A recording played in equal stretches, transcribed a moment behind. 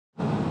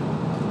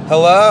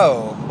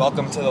Hello,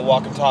 welcome to the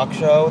Walk and Talk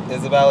Show with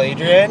Isabel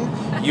Adrian,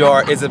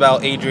 your Isabel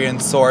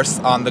Adrian source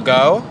on the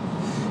go.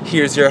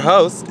 Here's your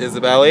host,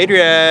 Isabel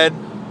Adrian.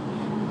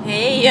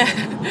 Hey,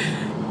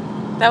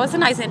 that was a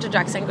nice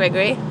introduction,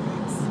 Gregory.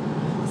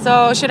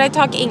 So, should I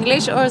talk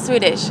English or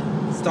Swedish?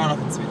 Start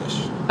off in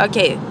Swedish.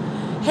 Okej.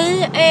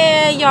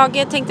 Hej,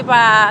 jag tänkte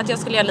bara att jag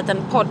skulle göra en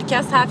liten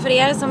podcast här för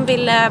er som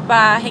vill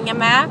bara hänga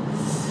med.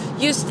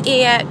 Just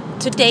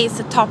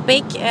today's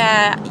topic,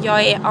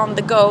 jag är on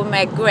the go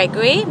med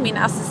Gregory, min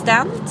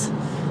assistent.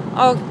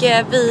 Och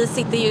vi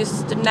sitter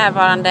just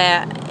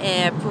närvarande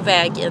på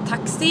väg i en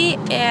taxi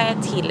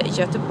till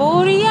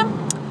Göteborg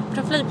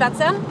från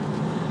flygplatsen.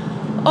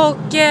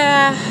 Och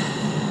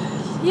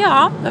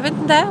ja, jag vet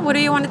inte. What do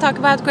you want to talk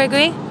about,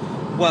 Gregory?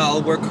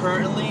 Well, we're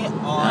currently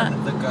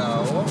on the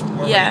go.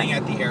 We're waiting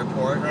at the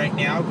airport right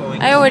now.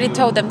 I already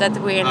told them that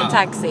we're in a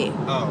taxi.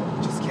 Oh,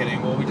 just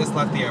kidding. Well, we just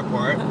left the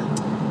airport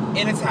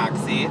in a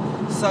taxi.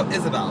 So,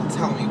 Isabel,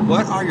 tell me,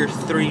 what are your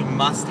 3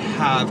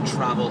 must-have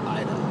travel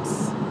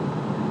items?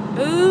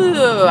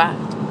 Ooh,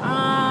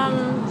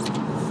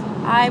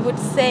 I would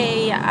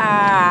say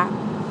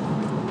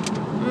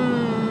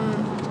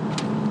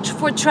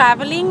for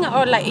traveling,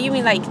 or like you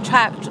mean like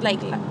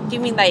do you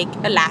mean like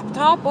a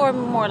laptop or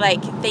more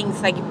like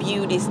things like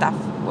beauty stuff?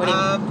 What do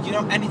you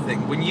know,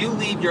 anything. When you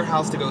leave your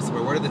house to go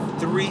somewhere, what are the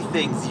 3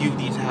 things you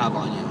need to have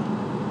on you?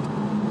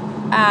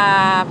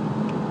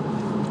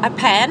 A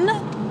pen.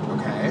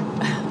 Okay.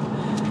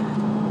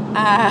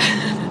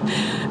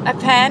 A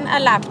pen, a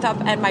laptop,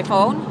 and my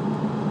phone.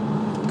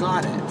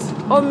 Got it.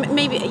 Or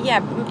maybe, yeah.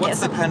 What's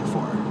the pen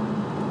for?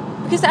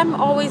 Because I'm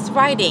always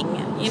writing,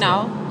 you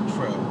know.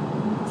 True.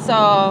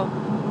 So,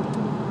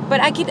 but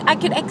I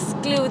could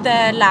exclude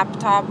the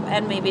laptop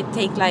and maybe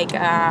take like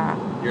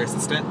your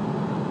assistant,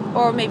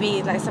 or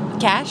maybe like some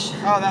cash.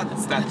 Oh,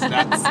 that's kind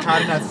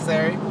of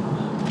necessary.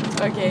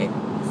 Okay.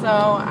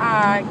 So,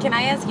 can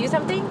I ask you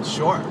something?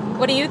 Sure.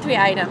 What are your 3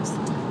 items?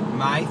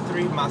 My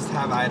 3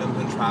 must-have items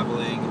when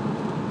traveling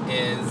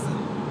is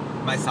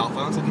my cell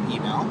phone, so I can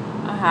email.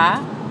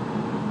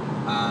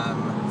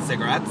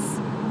 Cigarettes.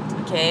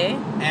 Okay.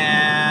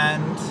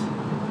 And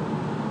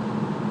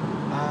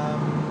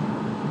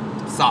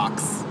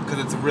socks, because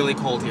it's really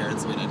cold here in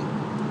Sweden.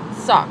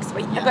 Socks,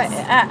 but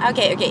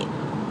okay.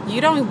 You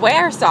don't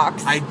wear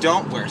socks. I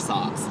don't wear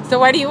socks. So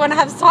why do you want to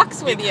have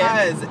socks with you?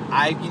 Because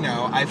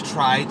I've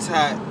tried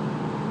to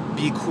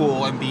be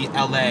cool and be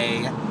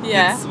LA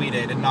in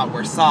Sweden and not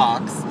wear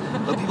socks,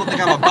 but people think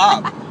I'm a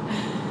bum.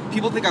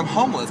 People think I'm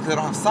homeless because I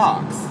don't have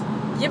socks.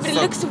 Yeah, but it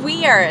looks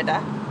weird.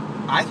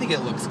 I think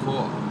it looks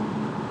cool.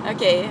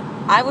 Okay,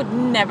 I would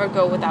never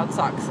go without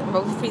socks. I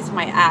will freeze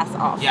my ass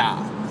off.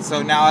 Yeah,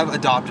 so now I've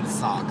adopted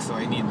socks, so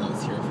I need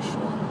those here for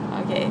sure.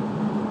 Okay.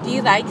 Do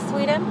you like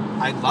Sweden?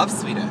 I love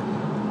Sweden.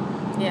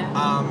 Yeah.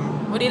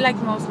 What do you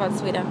like most about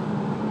Sweden?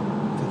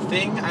 The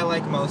thing I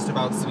like most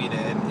about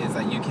Sweden is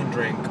that you can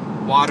drink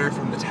water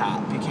from the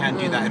tap. You can't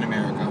do that in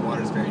America.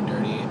 Water's very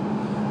dirty.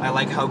 I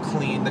like how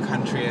clean the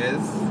country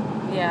is.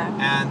 Yeah.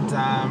 And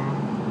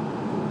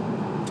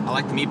I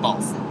like the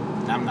meatballs.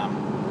 Nom nom.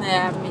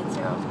 Yeah, me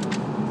too.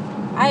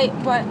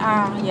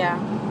 Yeah.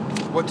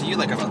 What do you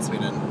like about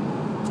Sweden?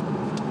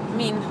 I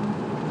mean,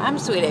 I'm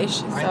Swedish,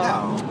 so. I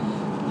know.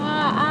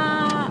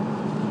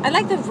 I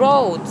like the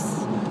roads.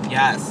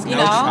 Yes, no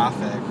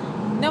traffic.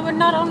 No, but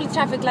not only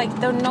traffic, like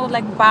there are no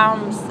like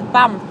bumps.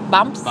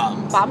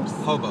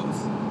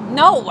 Hobos.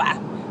 No,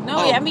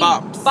 I mean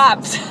bumps.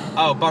 Bumps.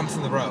 Oh, bumps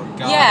in the road.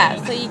 Got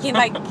it. So you can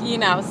like,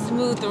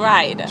 smooth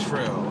ride.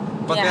 True.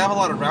 But they have a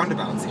lot of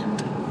roundabouts here.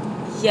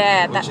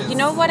 Yeah, you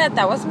know what?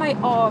 That was my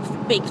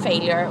big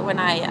failure when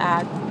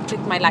I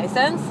took my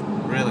license.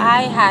 Really?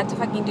 I had to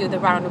fucking do the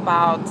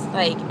roundabouts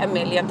like a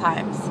million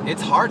times.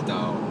 It's hard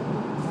though.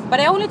 But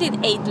I only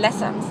did 8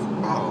 lessons.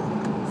 Oh.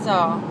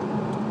 So,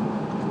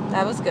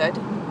 that was good.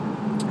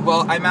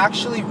 Well, I'm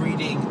actually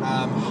reading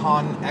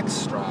Han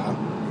Extra,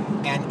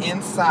 and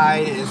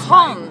inside is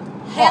Hen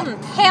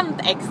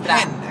Extra.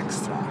 Hen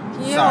Extra.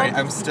 Yeah. Sorry,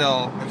 I'm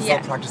still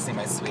practicing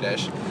my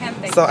Swedish. Hen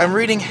Extra. So I'm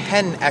reading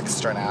Hen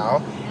Extra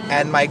now,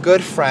 and my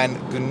good friend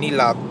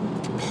Gunilla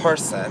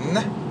Persson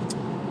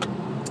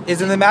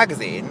is in the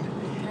magazine.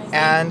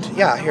 And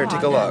here,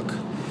 take a look.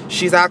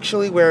 She's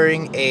actually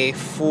wearing a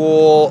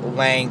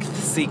full-length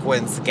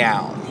sequence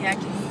gown. Yeah, I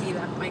can see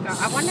that. Oh my God.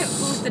 I wonder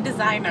who's the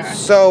designer.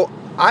 So,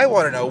 I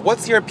want to know,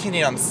 what's your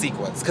opinion on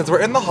sequins? Because we're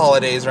in the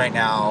holidays right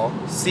now.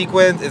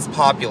 Sequins is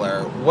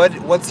popular.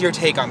 What's your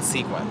take on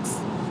sequins?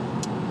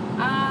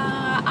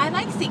 I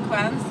like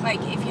sequins.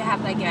 Like, if you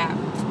have like a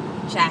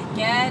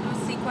jacket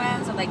with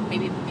sequins, or like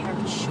maybe a pair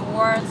of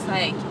shorts,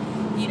 like,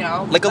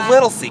 Like a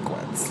little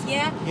sequins.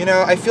 Yeah.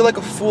 I feel like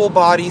a full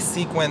body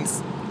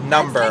sequins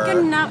number. It's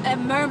like a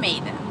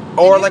mermaid.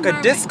 Or like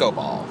a disco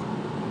ball.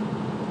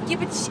 Yeah,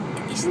 but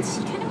isn't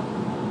she kind of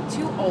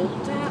too old?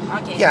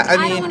 Okay. Yeah, I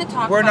mean, don't want to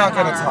talk we're not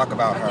going to talk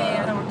about her. Okay,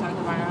 I don't want to talk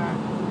about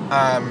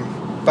her.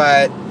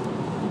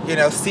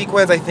 But,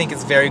 sequins I think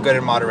is very good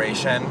in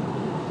moderation.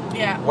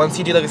 Yeah. Once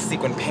you do like a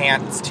sequin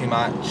pant, it's too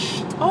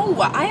much. Oh,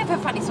 I have a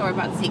funny story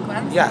about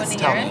sequins. Yes,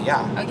 tell me,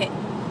 yeah. Okay.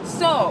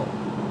 So,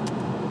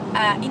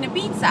 in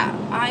Ibiza,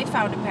 I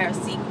found a pair of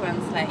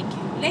sequins like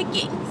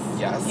leggings.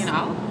 Yes. You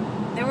know,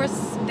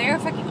 they're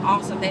fucking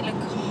awesome. They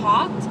look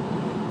hot.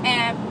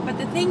 But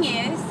the thing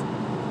is,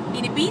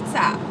 in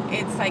Ibiza,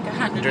 it's like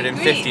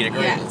 150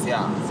 degrees.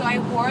 Yeah. So I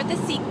wore the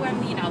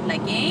sequin, you know,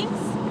 leggings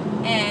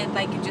and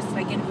like just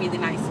like a really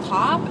nice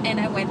top, and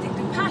I went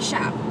into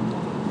Pasha.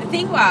 The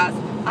thing was,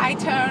 I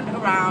turned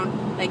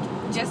around like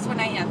just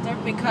when I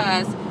entered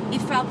because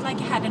it felt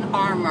like I had an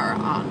armor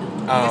on.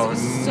 Because it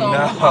was so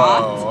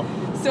hot.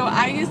 So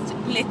I just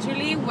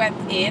literally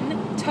went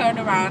in, turned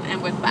around,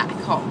 and went back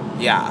home.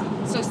 Yeah.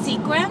 So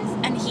sequins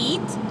and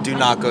heat do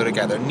not go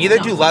together. Neither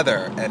do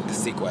leather and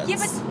sequins. Yeah,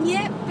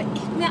 but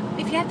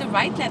if you have the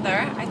right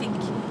leather, I think.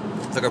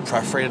 It's like a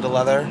perforated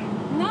leather.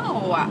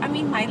 No, I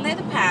mean my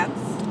leather pants.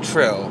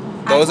 True.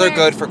 Those are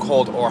good for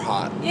cold or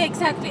hot. Yeah,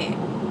 exactly.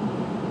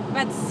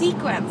 But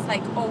sequins,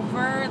 like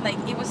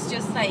it was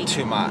just like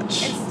too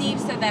much. And Steve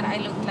said that I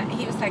looked like,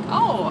 he was like,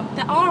 oh,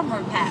 the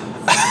armor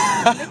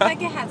pants. Looked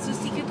like a hat, so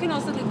you can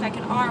also look like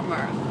an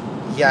armor.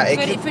 Yeah,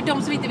 För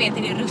de som inte vet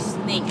är det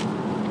rustning.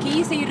 Can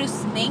you say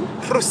rustning?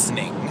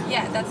 Rustning.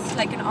 Yeah, that's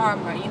like an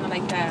armor, you know,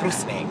 like the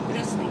Rustning,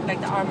 like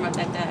the armor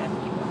that the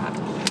people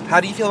have.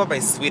 How do you feel about my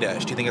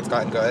Swedish? Do you think it's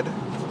gotten good?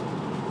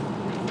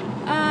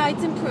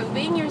 It's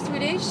improving. Your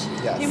Swedish.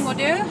 Yes. Hur mår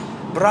du?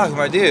 Bra, hur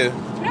mår du?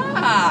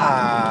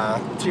 Bra!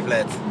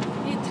 Trevligt.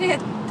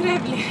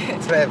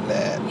 Trevligt.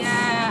 Trevligt.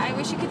 Yeah, I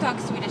wish you could talk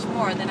Swedish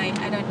more, then I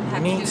don't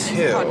have Me to do this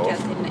too.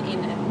 podcast in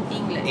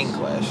English.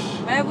 English.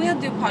 But I will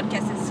do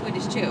podcasts in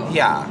Swedish too.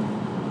 Yeah.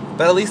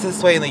 But at least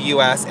this way in the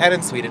US and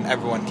in Sweden,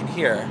 everyone can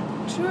hear.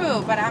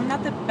 True, but I'm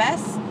not the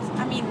best.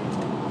 I mean...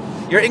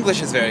 Your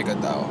English is very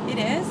good though. It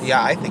is?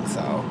 Yeah, I think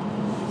so.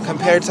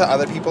 Compared to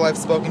other people I've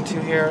spoken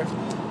to here,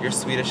 your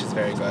Swedish is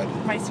very good.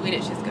 My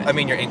Swedish is good. I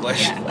mean, your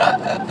English.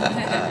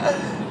 Yeah.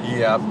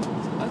 Yep.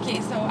 Okay,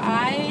 so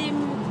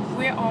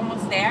we're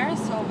almost there,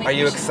 so maybe Are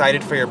you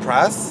excited for your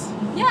press?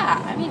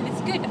 Yeah, I mean,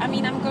 it's good. I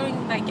mean, I'm going,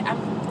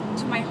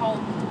 to my home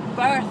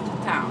birth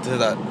town. To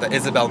the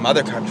Isabel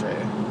mother country.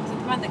 To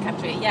the mother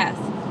country, yes.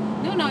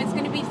 No, it's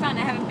going to be fun.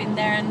 I haven't been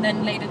there, and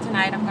then later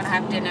tonight I'm going to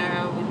have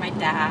dinner with my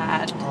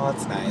dad. Oh,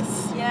 that's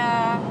nice.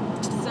 Yeah,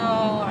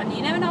 so, and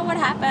you never know what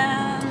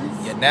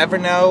happens. You never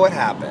know what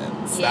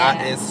happens. Yeah.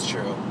 That is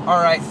true.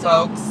 All right,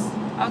 folks.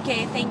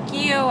 Okay, thank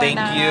you. Thank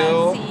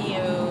you. See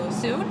you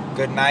soon.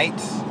 Good night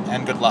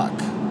and good luck.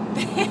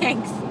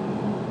 Thanks.